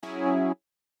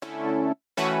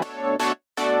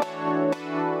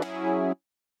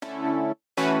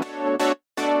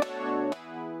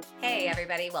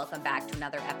everybody. Welcome back to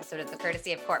another episode of the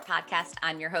Courtesy of Court podcast.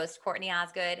 I'm your host, Courtney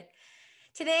Osgood.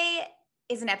 Today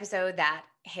is an episode that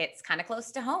hits kind of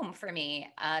close to home for me.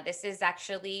 This is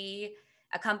actually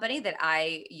a company that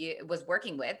I was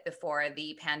working with before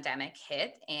the pandemic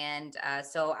hit. And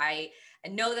so I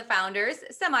know the founders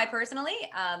semi-personally,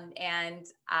 and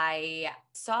I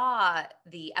saw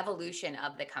the evolution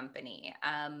of the company.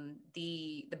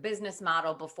 The business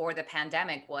model before the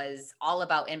pandemic was all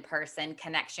about in-person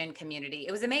connection, community.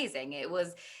 It was amazing. It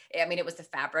was the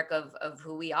fabric of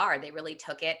who we are. They really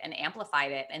took it and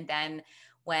amplified it. And then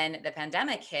when the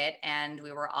pandemic hit and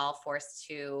we were all forced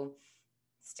to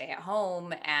stay at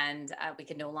home and we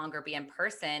could no longer be in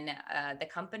person, the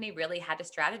company really had to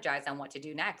strategize on what to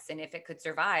do next and if it could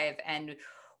survive, and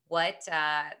what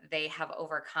they have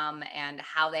overcome and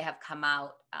how they have come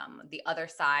out the other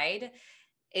side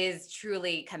is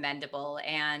truly commendable.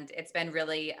 And it's been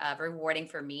really rewarding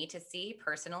for me to see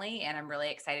personally. And I'm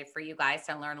really excited for you guys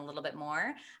to learn a little bit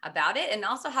more about it and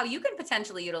also how you can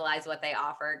potentially utilize what they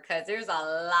offer, because there's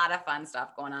a lot of fun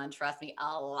stuff going on. Trust me,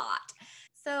 a lot.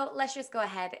 So let's just go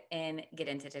ahead and get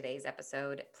into today's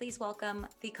episode. Please welcome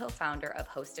the co-founder of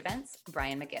Host Events,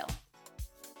 Brian McGill.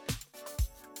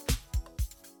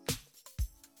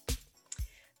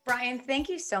 Brian, thank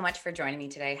you so much for joining me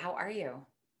today. How are you?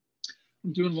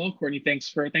 I'm doing well, Courtney.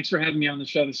 Thanks for having me on the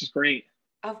show. This is great.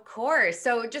 Of course.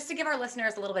 So just to give our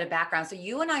listeners a little bit of background. So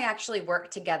you and I actually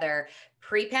worked together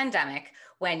pre-pandemic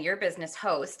when your business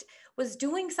Host was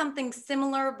doing something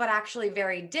similar, but actually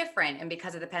very different. And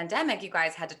because of the pandemic, you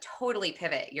guys had to totally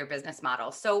pivot your business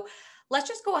model. So let's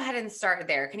just go ahead and start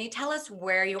there. Can you tell us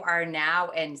where you are now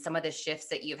and some of the shifts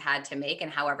that you've had to make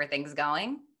and how everything's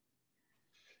going?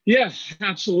 Yeah,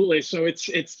 absolutely. So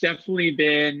it's definitely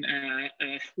been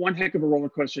one heck of a roller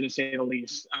coaster, to say the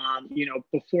least.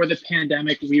 Before the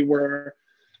pandemic, we were,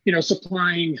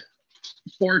 supplying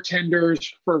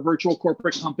bartenders for virtual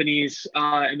corporate companies,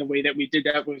 and the way that we did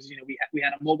that was, we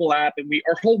had a mobile app, and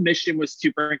our whole mission was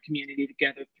to bring community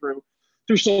together through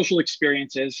social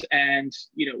experiences. And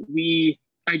we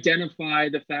identify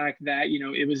the fact that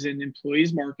it was an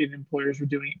employees market. Employers were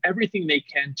doing everything they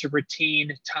can to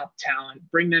retain top talent,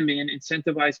 bring them in,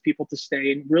 incentivize people to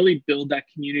stay, and really build that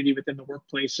community within the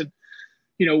workplace. And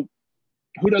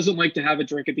who doesn't like to have a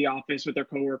drink at the office with their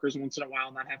coworkers once in a while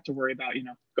and not have to worry about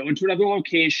going to another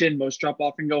location? Most drop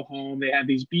off and go home. They have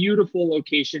these beautiful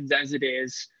locations as it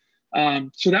is.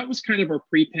 So that was kind of our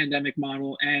pre-pandemic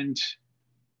model. And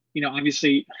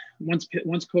obviously, once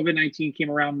COVID-19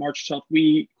 came around March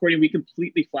 12th, Courtney, we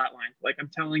completely flatlined. Like I'm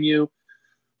telling you,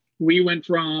 we went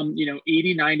from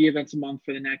 80, 90 events a month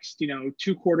for the next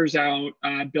 2 quarters out,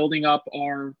 building up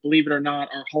our, believe it or not,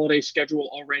 our holiday schedule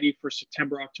already for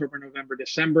September, October, November,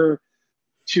 December,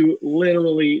 to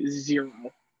literally zero.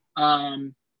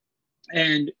 And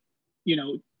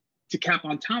to cap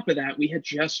on top of that, we had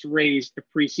just raised a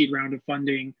pre-seed round of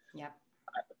funding. Yep.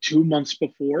 2 months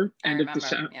before, end of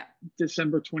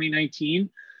December 2019.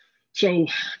 So,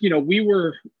 we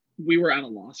were at a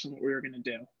loss on what we were going to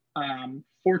do.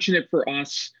 Fortunate for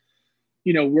us,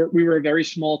 we were a very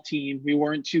small team. We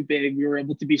weren't too big. We were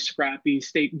able to be scrappy,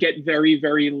 get very,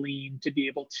 very lean to be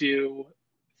able to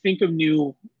think of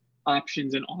new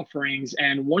options and offerings.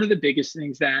 And one of the biggest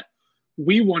things that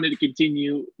we wanted to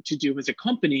continue to do as a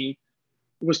company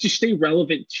was to stay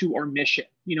relevant to our mission.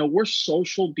 We're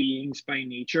social beings by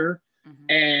nature,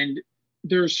 and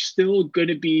there's still going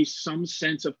to be some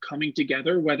sense of coming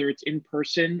together, whether it's in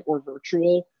person or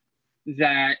virtual,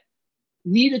 that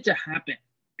needed to happen.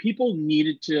 People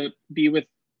needed to be with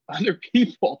other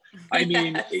people. I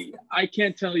mean, I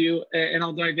can't tell you, and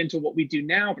I'll dive into what we do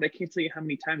now, but I can't tell you how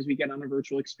many times we get on a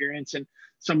virtual experience and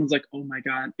someone's like, oh my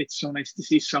God, it's so nice to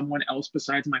see someone else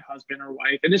besides my husband or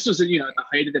wife. And this was, at the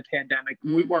height of the pandemic.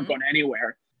 We weren't going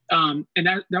anywhere. And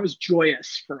that was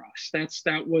joyous for us.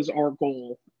 That was our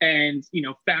goal. And,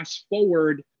 fast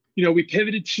forward, we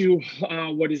pivoted to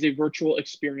what is a virtual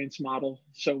experience model.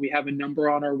 So we have a number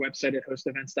on our website at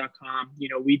hostevents.com.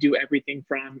 We do everything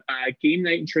from game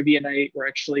night and trivia night. We're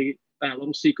actually, a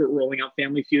little secret, rolling out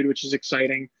Family Feud, which is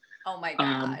exciting. Oh my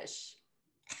gosh.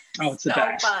 It's the so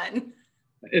best. Fun.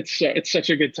 It's such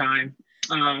a good time.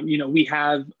 We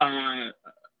have a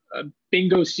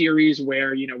bingo series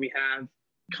where, we have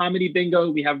comedy bingo,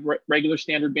 we have regular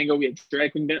standard bingo, we have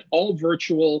drag queen bingo, all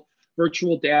virtual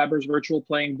dabbers, virtual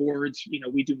playing boards.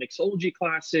 We do mixology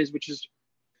classes, which is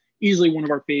easily one of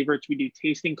our favorites. We do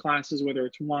tasting classes, whether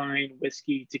it's wine,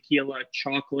 whiskey, tequila,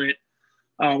 chocolate.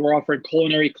 We're offering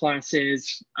culinary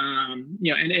classes, and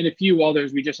a few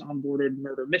others. We just onboarded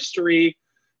Murder Mystery.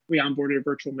 We onboarded a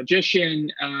virtual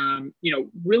magician,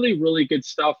 really, really good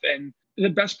stuff. And the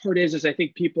best part is I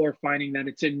think people are finding that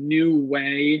it's a new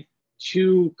way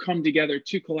to come together,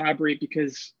 to collaborate,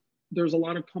 because there's a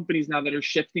lot of companies now that are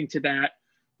shifting to that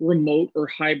remote or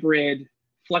hybrid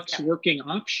flex working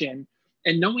option.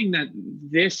 And knowing that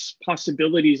this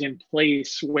possibility is in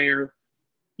place where,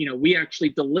 we actually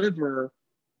deliver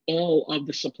all of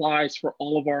the supplies for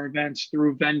all of our events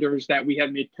through vendors that we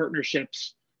have made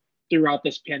partnerships throughout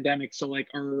this pandemic. So like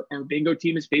our bingo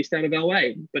team is based out of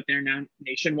LA, but they're now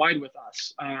nationwide with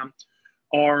us.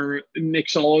 Our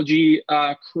mixology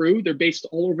crew, they're based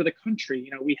all over the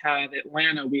country. We have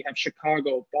Atlanta, we have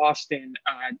Chicago, Boston,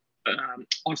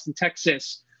 Austin,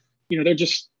 Texas. They're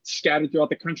just scattered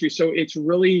throughout the country. So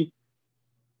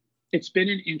it's been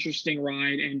an interesting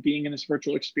ride, and being in this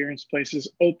virtual experience place is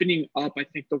opening up, I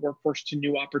think, the workforce to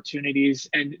new opportunities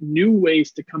and new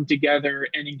ways to come together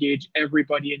and engage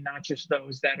everybody, and not just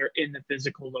those that are in the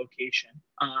physical location.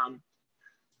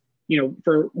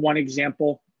 For one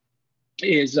example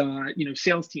is,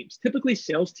 sales teams. Typically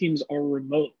sales teams are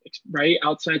remote, right?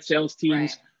 Outside sales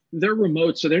teams, they're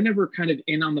remote. So they're never kind of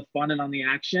in on the fun and on the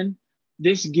action.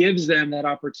 This gives them that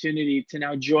opportunity to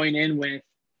now join in with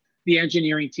the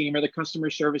engineering team or the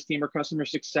customer service team or customer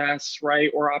success,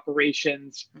 right? Or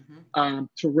operations, to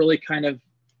really kind of,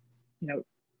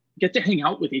 get to hang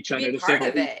out with each other. Be part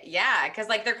of it. Yeah. Cause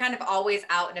like they're kind of always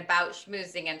out and about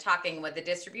schmoozing and talking with the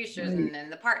distributors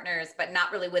and the partners, but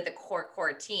not really with the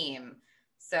core team.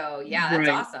 So yeah, that's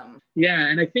awesome. Yeah.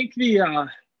 And I think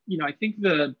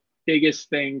the biggest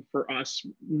thing for us,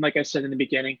 like I said in the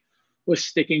beginning, was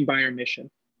sticking by our mission.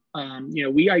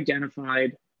 We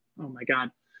identified, oh my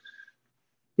God,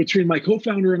 between my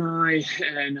co-founder and I,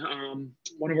 and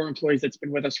one of our employees that's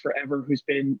been with us forever, who's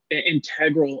been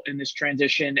integral in this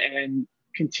transition and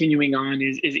continuing on,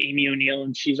 is Amy O'Neill,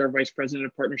 and she's our vice president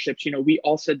of partnerships. We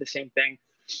all said the same thing.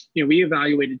 We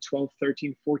evaluated 12,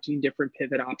 13, 14 different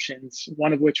pivot options,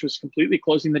 one of which was completely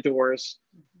closing the doors,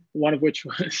 one of which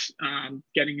was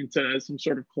getting into some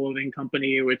sort of clothing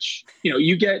company, which,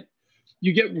 you get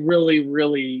really,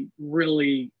 really,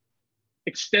 really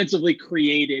extensively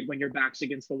created when your back's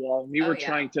against the wall. And we were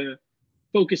trying to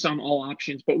focus on all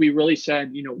options, but we really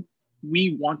said,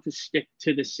 we want to stick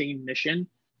to the same mission.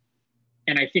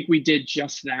 And I think we did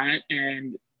just that.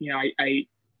 And,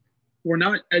 we're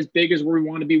not as big as where we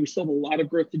want to be. We still have a lot of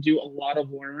growth to do, a lot of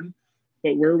learn,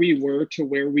 but where we were to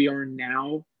where we are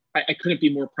now, I couldn't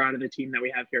be more proud of the team that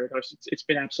we have here at Host. It's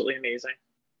been absolutely amazing.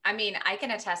 I mean, I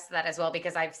can attest to that as well,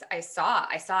 because I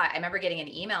remember getting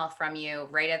an email from you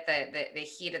right at the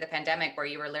heat of the pandemic, where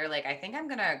you were literally like, I think I'm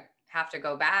going to have to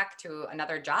go back to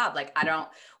another job. Like,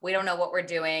 we don't know what we're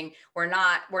doing. We're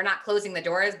not closing the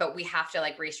doors, but we have to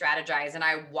like re-strategize. And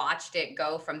I watched it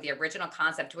go from the original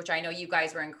concept, which I know you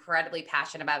guys were incredibly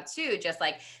passionate about too, just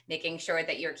like making sure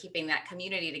that you're keeping that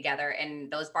community together and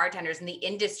those bartenders in the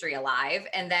industry alive.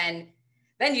 And then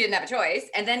you didn't have a choice.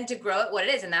 And then to grow it what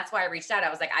it is. And that's why I reached out. I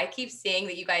was like, I keep seeing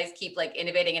that you guys keep like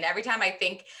innovating. And every time I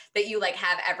think that you like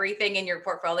have everything in your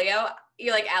portfolio, you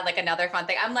like add like another fun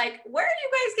thing. I'm like, where do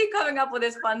you guys keep coming up with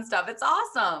this fun stuff? It's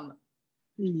awesome.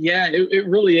 Yeah, it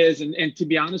really is. And to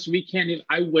be honest,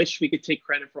 I wish we could take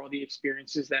credit for all the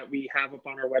experiences that we have up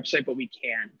on our website, but we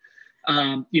can.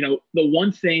 The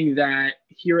one thing that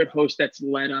here at Host that's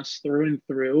led us through and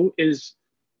through is,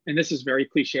 and this is very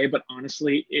cliche, but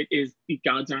honestly, it is the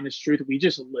God's honest truth. We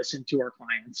just listen to our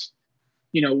clients.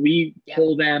 We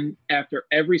pull them after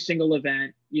every single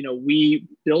event. We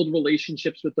build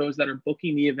relationships with those that are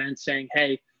booking the event, saying,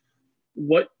 hey,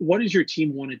 what does your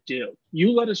team want to do?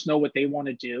 You let us know what they want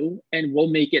to do, and we'll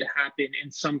make it happen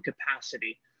in some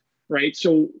capacity, right?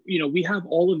 So, we have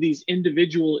all of these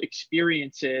individual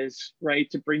experiences, right,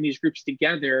 to bring these groups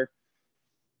together.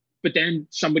 But then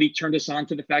somebody turned us on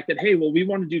to the fact that, hey, well, we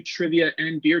want to do trivia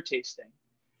and beer tasting.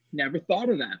 Never thought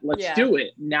of that. Let's do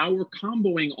it. Now we're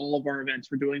comboing all of our events.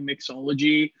 We're doing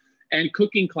mixology and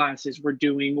cooking classes. We're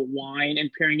doing wine and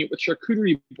pairing it with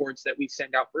charcuterie boards that we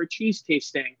send out for a cheese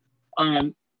tasting.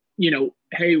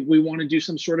 Hey, we want to do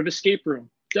some sort of escape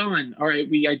room. Done. All right.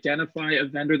 We identify a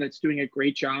vendor that's doing a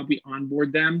great job. We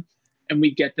onboard them and we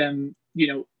get them,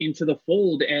 into the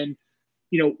fold. And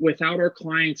without our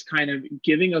clients kind of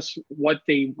giving us what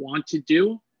they want to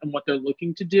do and what they're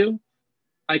looking to do,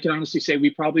 I can honestly say we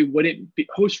probably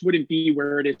Host wouldn't be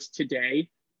where it is today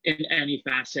in any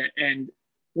facet. And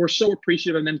we're so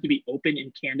appreciative of them to be open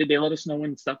and candid. They let us know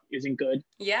when stuff isn't good.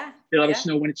 Yeah. They let us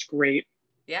know when it's great.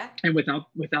 Yeah. And without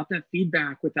that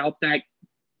feedback, without that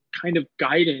kind of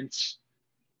guidance,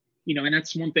 and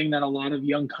that's one thing that a lot of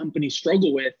young companies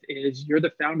struggle with is, you're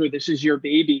the founder, this is your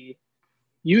baby.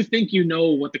 You think you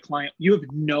know what the client, you have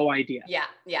no idea. Yeah.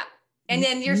 Yeah. And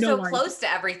then you're so close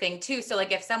to everything too. So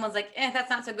like if someone's like, that's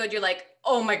not so good, you're like,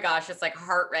 oh my gosh, it's like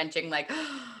heart wrenching. Like,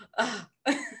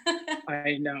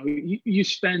 I know you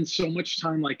spend so much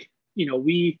time, like,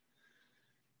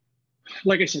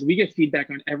 like I said, we get feedback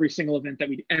on every single event that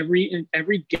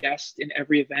every guest in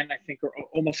every event. I think are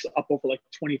almost up over like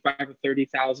 25 or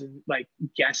 30,000 like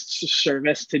guests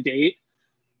service to date.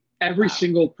 Every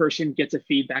single person gets a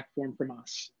feedback form from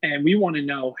us, and we want to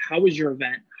know, how was your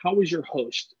event? How was your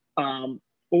host?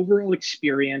 Overall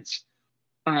experience.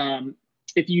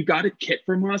 If you got a kit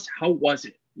from us, how was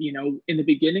it? In the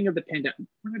beginning of the pandemic,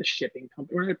 we're not a shipping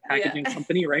company, we're not a packaging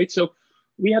company, right? So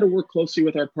we had to work closely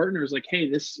with our partners, like, hey,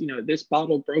 this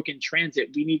bottle broke in transit.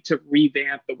 We need to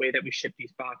revamp the way that we ship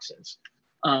these boxes.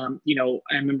 I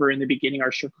remember in the beginning,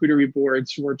 our charcuterie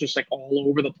boards were just like all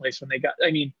over the place when they got,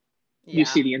 you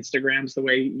see the Instagrams, the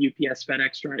way UPS,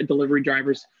 FedEx delivery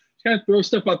drivers just kind of throw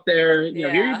stuff up there,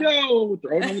 here you go,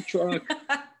 throw it on the truck.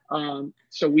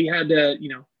 So we had to,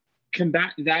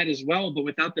 combat that as well. But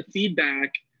without the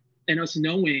feedback and us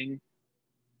knowing,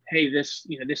 hey, this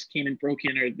came in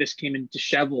broken or this came in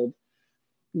disheveled,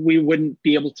 we wouldn't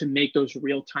be able to make those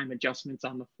real-time adjustments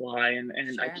on the fly. And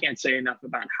sure. I can't say enough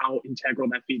about how integral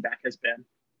that feedback has been.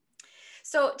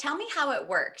 So tell me how it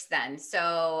works then.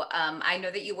 So I know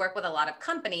that you work with a lot of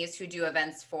companies who do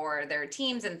events for their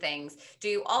teams and things. Do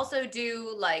you also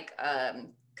do like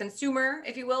consumer,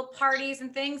 if you will, parties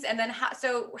and things? And then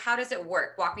how does it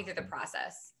work? Walk me through the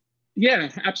process.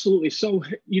 Yeah, absolutely. So,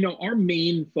 our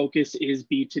main focus is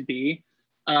B2B.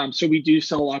 So we do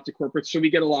sell a lot to corporates. So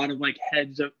we get a lot of like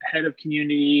head of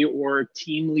community or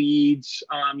team leads,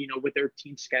 with their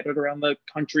teams scattered around the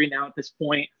country now at this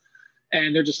point.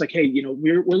 And they're just like, hey,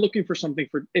 we're looking for something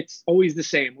it's always the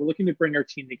same. We're looking to bring our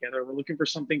team together. We're looking for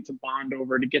something to bond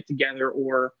over, to get together.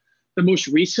 Or the most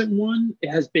recent one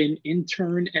has been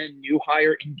intern and new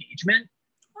hire engagement.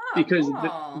 Because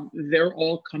cool. They're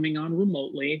all coming on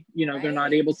remotely. Right. They're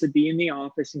not able to be in the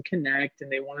office and connect,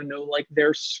 and they want to know like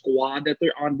their squad that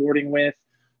they're onboarding with,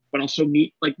 but also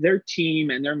meet like their team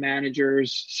and their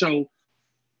managers. So,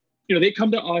 they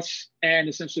come to us and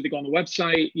essentially they go on the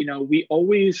website. We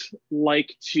always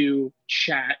like to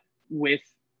chat with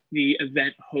the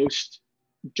event host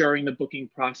during the booking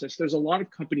process. There's a lot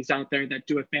of companies out there that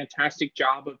do a fantastic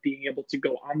job of being able to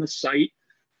go on the site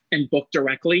and book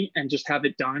directly and just have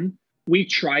it done. We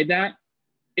tried that.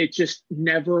 It just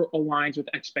never aligns with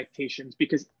expectations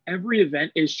because every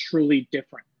event is truly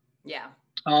different. Yeah.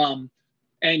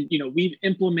 And we've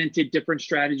implemented different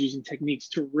strategies and techniques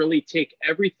to really take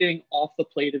everything off the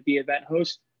plate of the event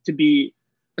host to be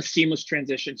a seamless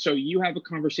transition. So you have a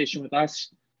conversation with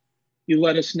us, you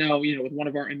let us know, with one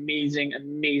of our amazing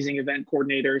event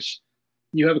coordinators.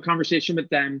 You have a conversation with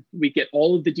them. We get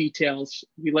all of the details.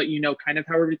 We let you know kind of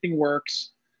how everything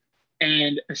works.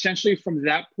 And essentially from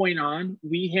that point on,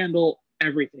 we handle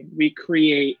everything. We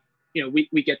create,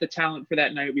 we get the talent for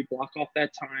that night. We block off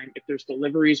that time. If there's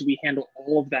deliveries, we handle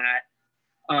all of that.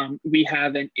 We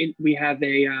have a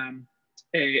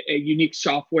unique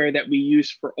software that we use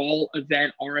for all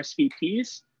event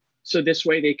RSVPs. So this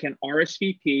way they can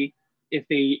RSVP. If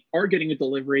they are getting a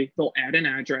delivery, they'll add an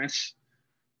address.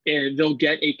 And they'll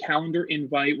get a calendar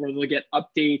invite where they'll get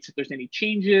updates if there's any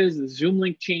changes, the Zoom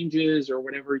link changes, or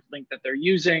whatever link that they're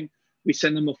using. We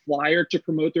send them a flyer to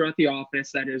promote throughout the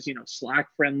office that is, Slack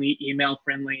friendly, email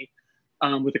friendly,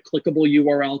 with a clickable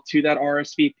URL to that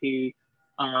RSVP.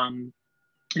 And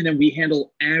then we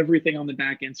handle everything on the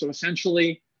back end. So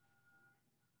essentially,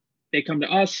 they come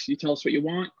to us, you tell us what you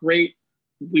want, great.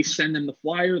 We send them the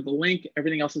flyer, the link,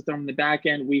 everything else is done on the back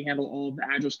end. We handle all of the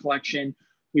address collection.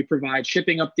 We provide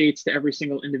shipping updates to every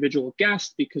single individual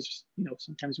guest because,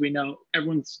 sometimes we know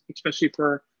everyone's, especially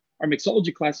for our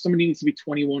mixology class, somebody needs to be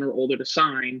 21 or older to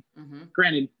sign. Mm-hmm.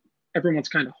 Granted, everyone's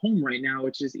kind of home right now,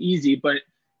 which is easy, but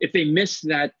if they miss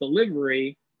that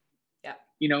delivery,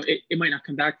 it might not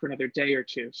come back for another day or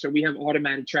two. So we have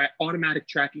automatic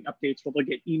tracking updates where they'll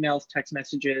get emails, text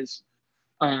messages.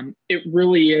 It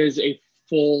really is a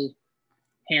full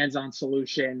hands-on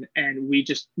solution, and we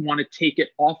just want to take it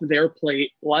off their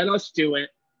plate. Let us do it.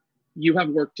 You have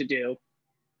work to do,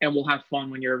 and we'll have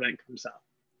fun when your event comes up.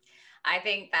 I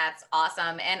think that's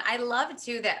awesome. And I love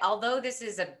too that although this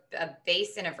is a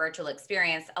base in a virtual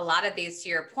experience, a lot of these, to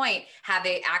your point, have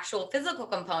an actual physical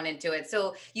component to it.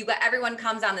 So everyone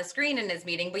comes on the screen in this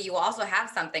meeting, but you also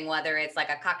have something, whether it's like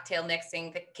a cocktail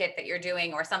mixing kit that you're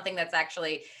doing or something that's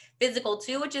actually physical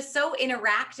too, which is so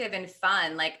interactive and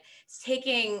fun. Like it's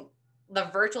taking the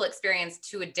virtual experience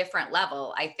to a different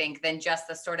level, I think, than just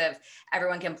the sort of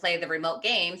everyone can play the remote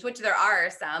games, which there are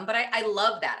some, but I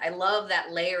love that. I love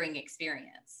that layering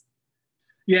experience.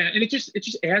 Yeah, and it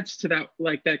just adds to that,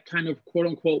 like that kind of quote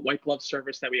unquote white glove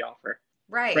service that we offer.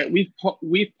 Right.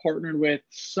 We've partnered with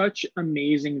such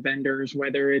amazing vendors,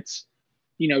 whether it's,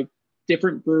 you know,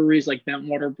 different breweries like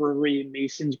Bentwater Brewery,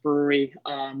 Mason's Brewery.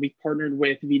 We've partnered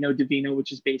with Vino Divino,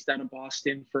 which is based out of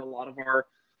Boston, for a lot of our,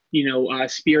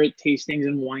 spirit tastings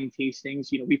and wine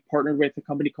tastings. You know, we've partnered with a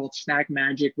company called Snack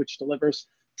Magic, which delivers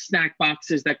snack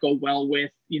boxes that go well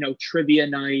with, trivia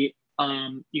night.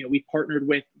 We partnered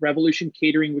with Revolution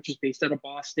Catering, which is based out of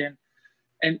Boston.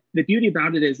 And the beauty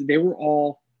about it is they were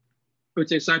all, I would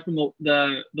say, aside from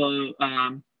the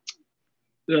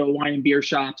wine and beer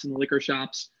shops and the liquor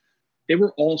shops, they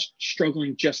were all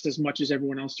struggling just as much as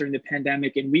everyone else during the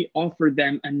pandemic. And we offered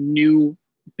them a new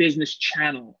business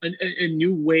channel, a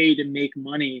new way to make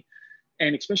money.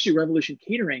 And especially Revolution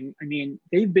Catering, I mean,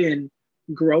 they've been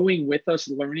growing with us,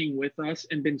 learning with us,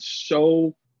 and been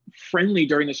so friendly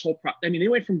during this whole process. I mean, they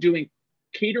went from doing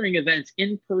catering events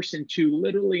in person to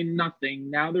literally nothing.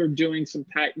 Now they're doing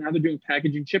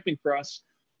packaging shipping for us,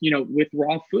 with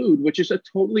raw food, which is a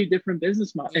totally different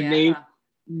business model. Yeah. And they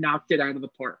knocked it out of the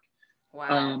park.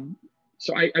 Wow.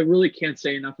 So I really can't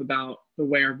say enough about the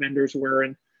way our vendors were.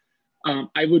 And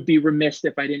I would be remiss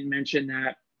if I didn't mention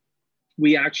that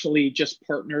we actually just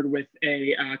partnered with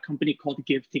a company called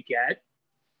Give to Get,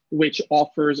 which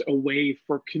offers a way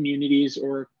for communities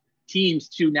or teams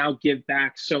to now give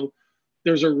back. So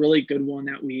there's a really good one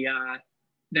that we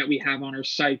have on our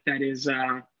site that is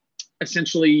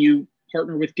essentially you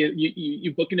partner with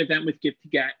you book an event with Give to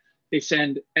Get. They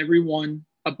send everyone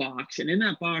a box, and in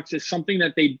that box is something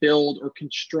that they build or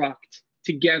construct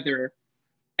together,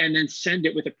 and then send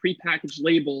it with a prepackaged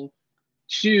label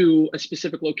to a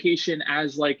specific location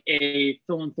as like a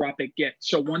philanthropic gift.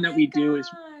 So one that we do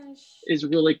is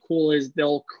really cool is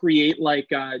they'll create like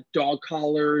dog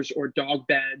collars or dog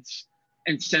beds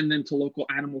and send them to local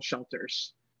animal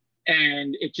shelters.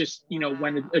 And it just,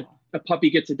 when a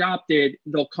puppy gets adopted,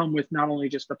 they'll come with not only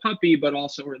just the puppy, but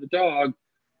also, or the dog,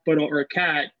 or a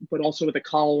cat, but also with a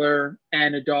collar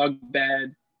and a dog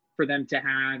bed for them to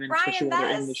have. And Brian,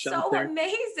 that is so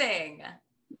amazing.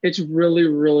 It's really,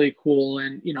 really cool.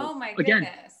 And, oh my again,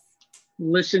 goodness.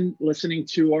 listening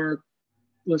to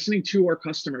our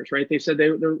customers, right? They said they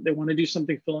want to do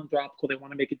something philanthropical. They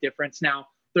want to make a difference. Now,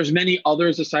 there's many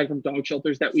others aside from dog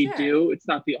shelters that we do. It's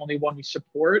not the only one we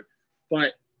support,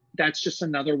 but that's just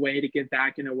another way to give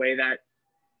back in a way that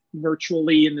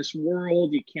virtually in this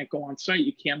world, you can't go on site,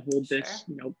 you can't hold this,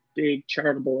 big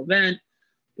charitable event,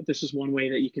 but this is one way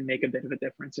that you can make a bit of a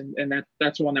difference. And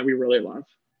that's one that we really love.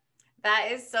 That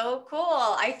is so cool.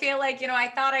 I feel like, I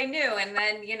thought I knew, and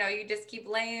then, you just keep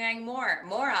laying more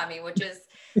on me, which is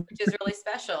really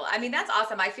special. I mean, that's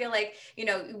awesome. I feel like,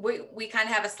 we kind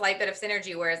of have a slight bit of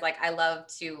synergy, whereas like, I love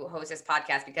to host this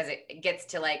podcast because it gets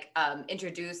to like,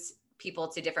 introduce people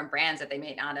to different brands that they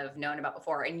may not have known about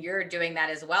before. And you're doing that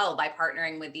as well by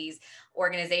partnering with these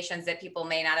organizations that people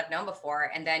may not have known before.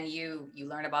 And then you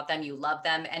learn about them, you love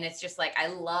them. And it's just like, I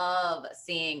love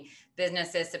seeing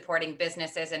businesses supporting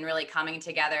businesses and really coming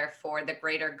together for the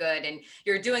greater good. And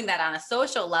you're doing that on a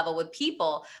social level with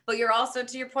people, but you're also,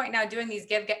 to your point now, doing these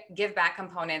give back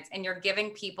components, and you're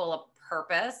giving people a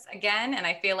purpose again. And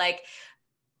I feel like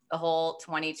the whole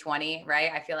 2020,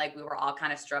 right? I feel like we were all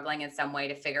kind of struggling in some way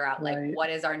to figure out like, what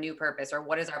is our new purpose, or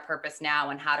what is our purpose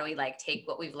now? And how do we like take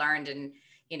what we've learned and,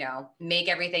 make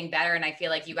everything better? And I feel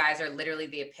like you guys are literally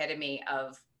the epitome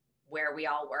of where we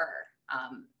all were.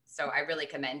 So I really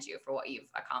commend you for what you've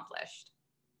accomplished.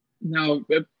 No,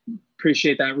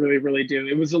 appreciate that. Really, really do.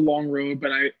 It was a long road,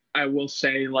 but I will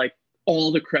say like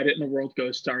all the credit in the world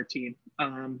goes to our team.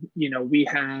 We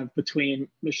have between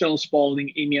Michelle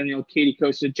Spalding, Amy O'Neill, Katie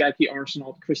Costa, Jackie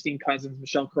Arsenal, Christine Cousins,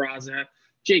 Michelle Carrazza,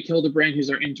 Jake Hildebrand, who's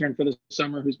our intern for the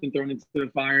summer, who's been thrown into the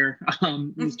fire.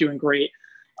 He's doing great.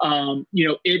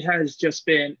 It has just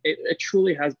been, it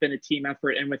truly has been a team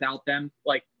effort. And without them,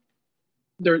 like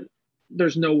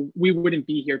we wouldn't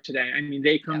be here today. I mean,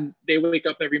 they wake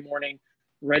up every morning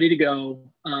ready to go.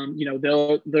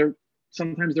 They're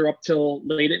sometimes they're up till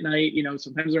late at night,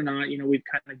 sometimes they're not. We've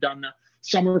kind of done the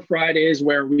summer Fridays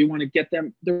where we want to get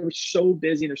them. They're so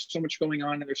busy, there's so much going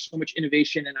on, and there's so much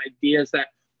innovation and ideas that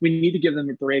we need to give them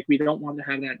a break. We don't want to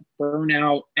have that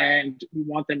burnout, and we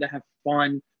want them to have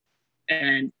fun.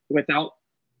 And without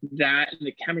that and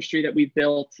the chemistry that we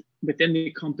built within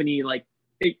the company, like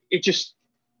it just,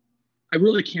 I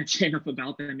really can't say enough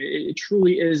about them. It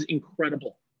truly is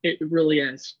incredible. It really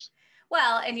is.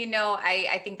 Well, and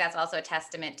I think that's also a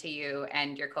testament to you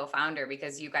and your co-founder,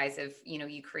 because you guys have,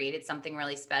 you created something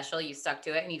really special. You stuck to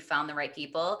it and you found the right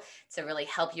people to really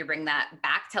help you bring that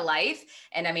back to life.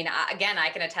 And I mean, again, I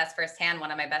can attest firsthand.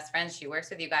 One of my best friends, she works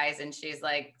with you guys, and she's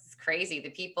like, it's crazy.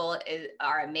 The people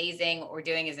are amazing. What we're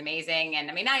doing is amazing.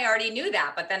 And I mean, I already knew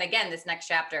that, but then again, this next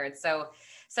chapter, it's so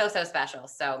special.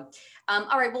 So,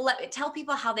 all right, well, tell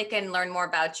people how they can learn more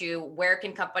about you. Where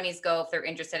can companies go if they're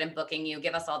interested in booking you?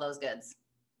 Give us all those goods.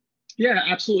 Yeah,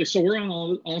 absolutely. So we're on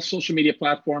all social media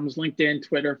platforms: LinkedIn,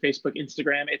 Twitter, Facebook,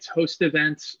 Instagram. It's Host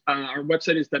Events. Our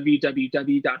website is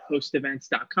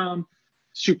www.hostevents.com.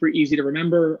 Super easy to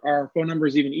remember. Our phone number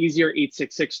is even easier,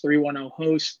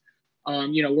 866-310-HOST.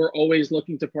 We're always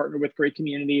looking to partner with great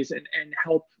communities and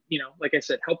help, like I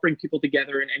said, help bring people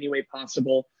together in any way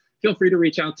possible. Feel free to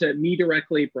reach out to me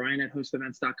directly,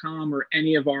 Brian@hostevents.com, or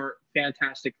any of our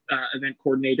fantastic event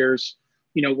coordinators.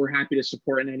 We're happy to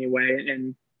support in any way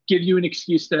and give you an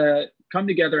excuse to come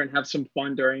together and have some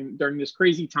fun during this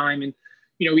crazy time. And,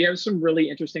 we have some really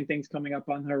interesting things coming up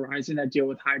on the horizon that deal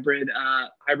with hybrid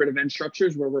event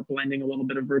structures, where we're blending a little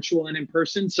bit of virtual and in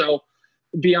person. So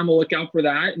be on the lookout for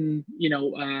that. And,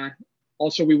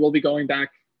 also we will be going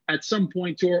back at some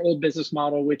point to our old business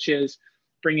model, which is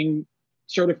bringing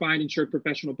certified insured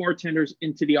professional bartenders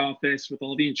into the office with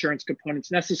all the insurance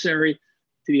components necessary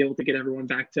to be able to get everyone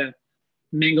back to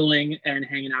mingling and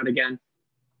hanging out again.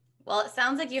 Well, it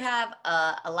sounds like you have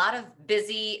a lot of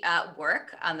busy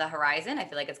work on the horizon. I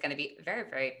feel like it's going to be very,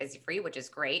 very busy for you, which is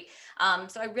great.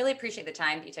 So I really appreciate the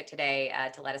time that you took today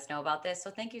to let us know about this.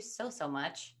 So thank you so, so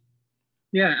much.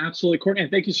 Yeah, absolutely, Courtney.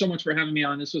 And thank you so much for having me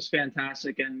on. This was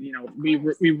fantastic. And,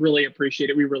 we really appreciate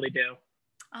it. We really do.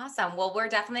 Awesome. Well, we're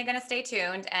definitely going to stay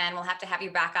tuned, and we'll have to have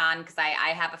you back on, because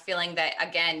I have a feeling that,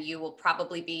 again, you will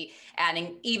probably be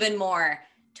adding even more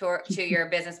to your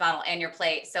business model and your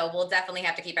plate. So we'll definitely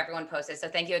have to keep everyone posted. So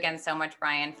thank you again so much,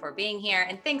 Brian, for being here.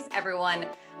 And thanks everyone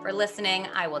for listening.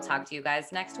 I will talk to you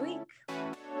guys next week.